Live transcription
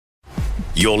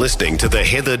You're listening to the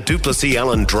Heather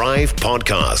Duplessis-Allen Drive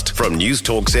podcast from News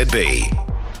Talk ZB.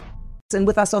 And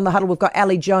with us on the Huddle, we've got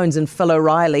Ali Jones and Phil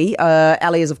O'Reilly.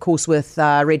 Ali is, of course, with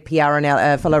Red PR,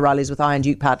 and Phil O'Reilly is with Iron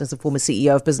Duke Partners, the former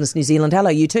CEO of Business New Zealand. Hello,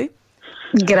 you two.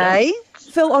 G'day.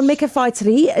 Phil, on Meka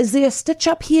Whaitiri, is there a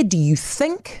stitch-up here, do you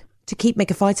think, to keep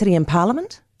Meka Whaitiri in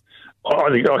Parliament? I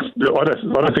don't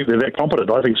think they're that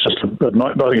competent. I think it's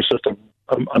just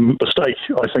a mistake.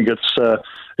 I think it's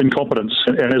incompetence,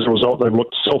 and as a result, they've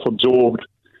looked self-absorbed.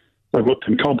 They've looked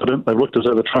incompetent. They've looked as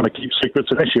though they're trying to keep secrets.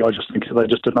 And actually, I just think they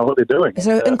just don't know what they're doing.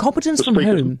 So incompetence from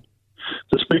whom?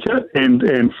 The Speaker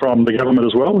and from the government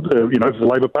as well. The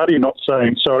Labour Party not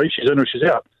saying, sorry, she's in or she's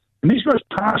out. And these guys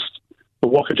passed the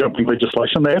Waka jumping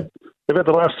legislation. They've had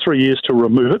the last 3 years to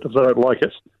remove it if they don't like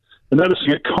it. And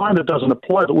noticing it kind of doesn't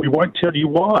apply, but we won't tell you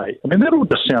why. I mean, that all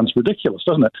just sounds ridiculous,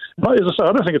 doesn't it? And as I say,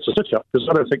 I don't think it's a stitch-up, because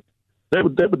I don't think that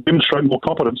would demonstrate more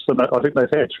competence than I think they've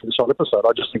had for this whole episode.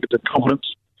 I just think it's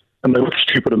incompetence. And they look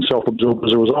stupid and self-absorbed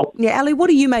as a result. Yeah, Ali, what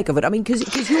do you make of it? I mean,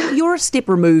 because you're a step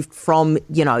removed from,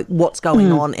 what's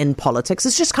going on in politics.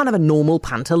 It's just kind of a normal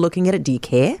punter looking at it. Do you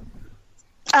care?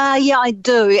 Yeah, I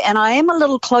do. And I am a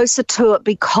little closer to it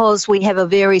because we have a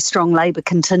very strong Labour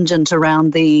contingent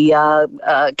around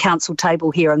the council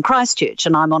table here in Christchurch,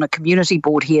 and I'm on a community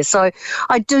board here. So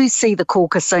I do see the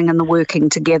caucusing and the working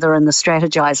together and the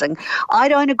strategising. I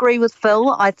don't agree with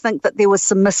Phil. I think that there was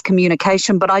some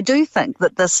miscommunication, but I do think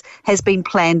that this has been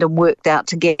planned and worked out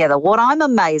together. What I'm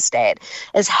amazed at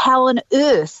is how on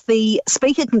earth the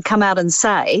Speaker can come out and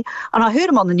say, and I heard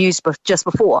him on the news just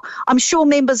before, I'm sure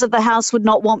members of the House would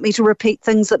not want me to repeat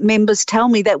things that members tell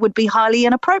me that would be highly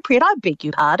inappropriate. I beg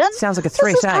your pardon. Sounds like a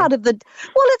threat, This is part of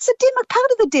it's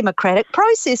part of the democratic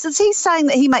process. Is he saying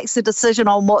that he makes a decision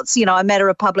on what's, a matter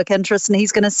of public interest, and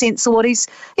he's going to censor what he's,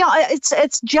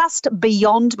 it's just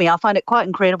beyond me. I find it quite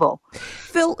incredible.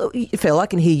 Phil, I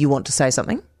can hear you want to say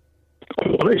something.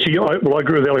 Well, actually, I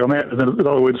agree with Ali on that. In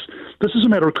other words, this is a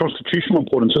matter of constitutional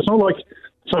importance. It's not like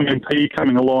some MP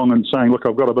coming along and saying, look,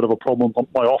 I've got a bit of a problem with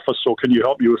my office, or can you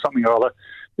help me with something or other.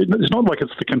 It's not like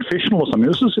it's the confessional or something.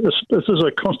 This is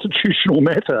a constitutional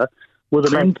matter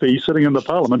with an MP sitting in the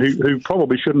Parliament who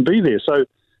probably shouldn't be there. So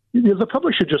the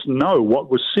public should just know what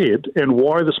was said and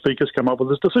why the Speaker's come up with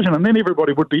this decision, and then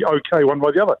everybody would be okay one way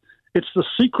or the other. It's the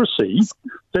secrecy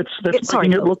that's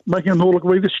making it all look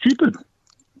really stupid.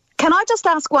 Can I just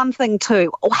ask one thing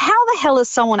too? How the hell is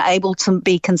someone able to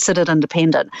be considered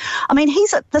independent? I mean,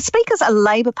 the Speaker's a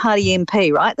Labour Party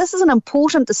MP, right? This is an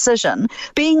important decision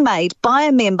being made by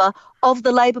a member of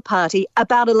the Labour Party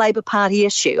about a Labour Party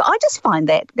issue. I just find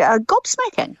that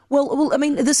gobsmacking. Well, I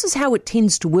mean, this is how it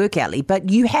tends to work, Ali, but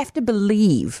you have to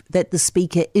believe that the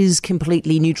Speaker is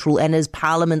completely neutral and is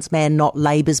Parliament's man, not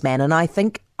Labour's man. And I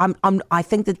think I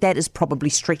think that is probably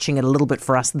stretching it a little bit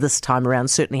for us this time around.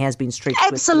 Certainly has been stretched.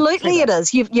 Absolutely, it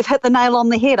is. You've hit the nail on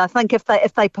the head. I think if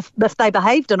they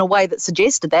behaved in a way that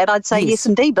suggested that, I'd say yes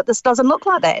indeed. But this doesn't look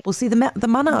like that. Well, see, the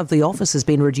mana of the office has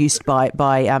been reduced by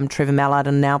Trevor Mallard,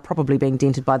 and now probably being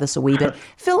dented by this a wee bit.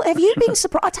 Phil, have you been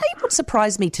surprised? I'll tell you what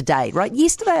surprised me today. Right,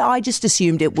 yesterday I just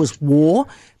assumed it was war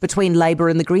between Labour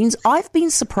and the Greens. I've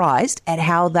been surprised at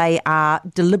how they are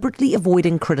deliberately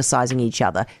avoiding criticising each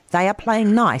other. They are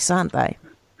playing nice, aren't they?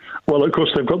 Well, of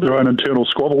course, they've got their own internal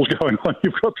squabbles going on.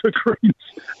 You've got the Greens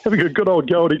having a good old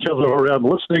go at each other around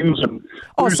listings. And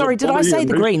oh, sorry, did I say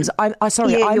the Greens? I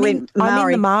mean the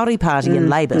Māori Party in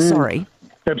Labour, sorry.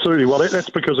 Absolutely. Well,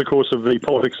 that's because, of course, of the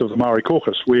politics of the Māori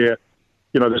caucus, where,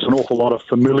 there's an awful lot of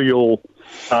familial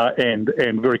and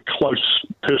very close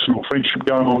personal friendship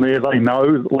going on there. They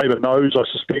know, Labour knows, I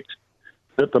suspect,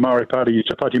 that the Māori Party,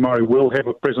 Te Pāti Māori, will have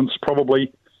a presence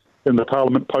probably in the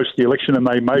Parliament post the election, and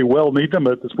they may well need them.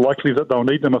 It's likely that they'll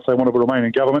need them if they want to remain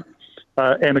in government.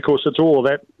 And of course, it's all of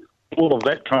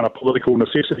that kind of political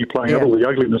necessity playing out all the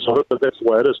ugliness of it, but that's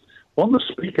the way it is. On the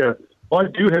Speaker, I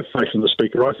do have faith in the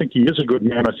Speaker. I think he is a good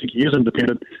man. I think he is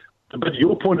independent. But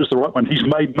your point is the right one. He's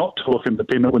made not to look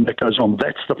independent when that goes on.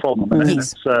 That's the problem.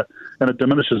 And it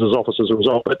diminishes his office as a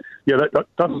result. But, that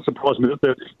doesn't surprise me.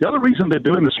 The other reason they're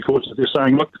doing this, of course, is they're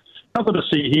saying, look, nothing to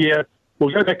see here.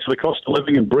 We'll go back to the cost of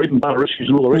living and bread and butter issues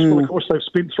and all the rest. But, of course, they've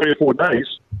spent 3 or 4 days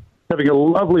having a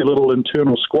lovely little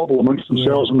internal squabble amongst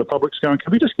themselves, and the public's going,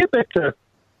 can we just get back to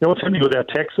what's happening with our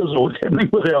taxes or what's happening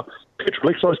with our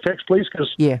petrol excise tax, please?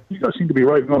 Because you guys seem to be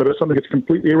raving on about something that's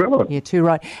completely irrelevant. Yeah, too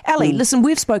right. Ali, listen,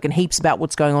 we've spoken heaps about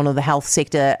what's going on in the health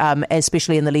sector,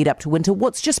 especially in the lead up to winter.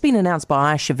 What's just been announced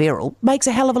by Aisha Verrill makes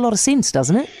a hell of a lot of sense,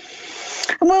 doesn't it?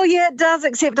 Well, yeah, it does,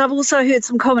 except I've also heard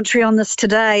some commentary on this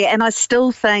today, and I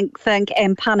still think,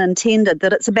 and pun intended,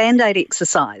 that it's a Band-Aid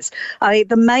exercise.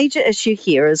 The major issue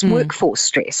here is workforce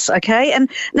stress, okay? And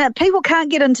now people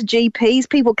can't get into GPs,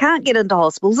 people can't get into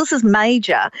hospitals. This is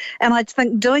major, and I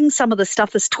think doing some of the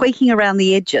stuff, this tweaking around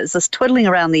the edges, this twiddling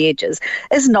around the edges,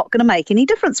 is not going to make any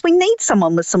difference. We need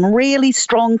someone with some really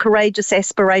strong, courageous,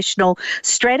 aspirational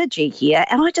strategy here,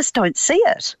 and I just don't see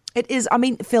it. It is, I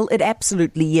mean, Phil, it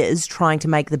absolutely is trying to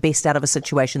make the best out of a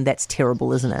situation that's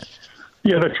terrible, isn't it?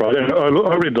 Yeah, that's right. And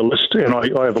I read the list, and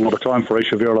I have a lot of time for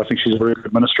Aisha Vera. I think she's a very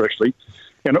good minister, actually.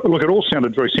 And look, it all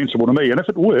sounded very sensible to me. And if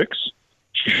it works,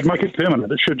 she should make it permanent.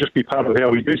 It should just be part of how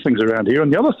we do things around here.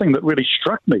 And the other thing that really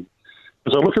struck me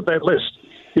as I look at that list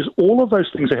is all of those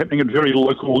things are happening at very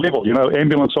local level. You know,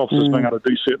 ambulance officers being able to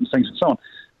do certain things and so on.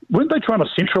 Weren't they trying to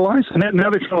centralise? And now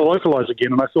they're trying to localise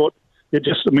again. And I thought, she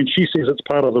says it's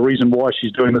part of the reason why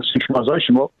she's doing this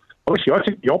centralisation. Well, actually, I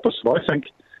think the opposite. I think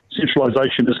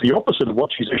centralisation is the opposite of what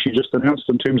she's actually just announced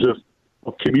in terms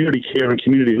of community care and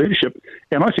community leadership.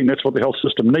 And I think that's what the health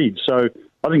system needs. So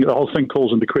I think the whole thing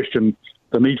calls into question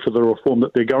the need for the reform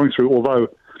that they're going through, although,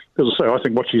 as I say, I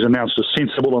think what she's announced is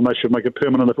sensible and they should make it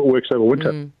permanent if it works over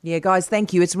winter. Yeah, guys,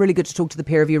 thank you. It's really good to talk to the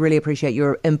pair of you. Really appreciate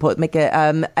your input.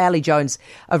 Meka, Ali Jones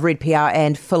of Red PR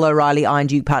and Phil O'Reilly, Iron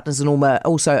Duke Partners, and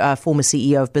also former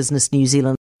CEO of Business New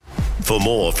Zealand. For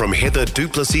more from Heather du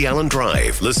Plessis-Allen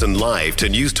Drive, listen live to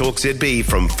News Talk ZB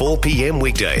from 4 p.m.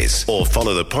 weekdays or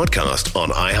follow the podcast on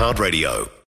iHeartRadio.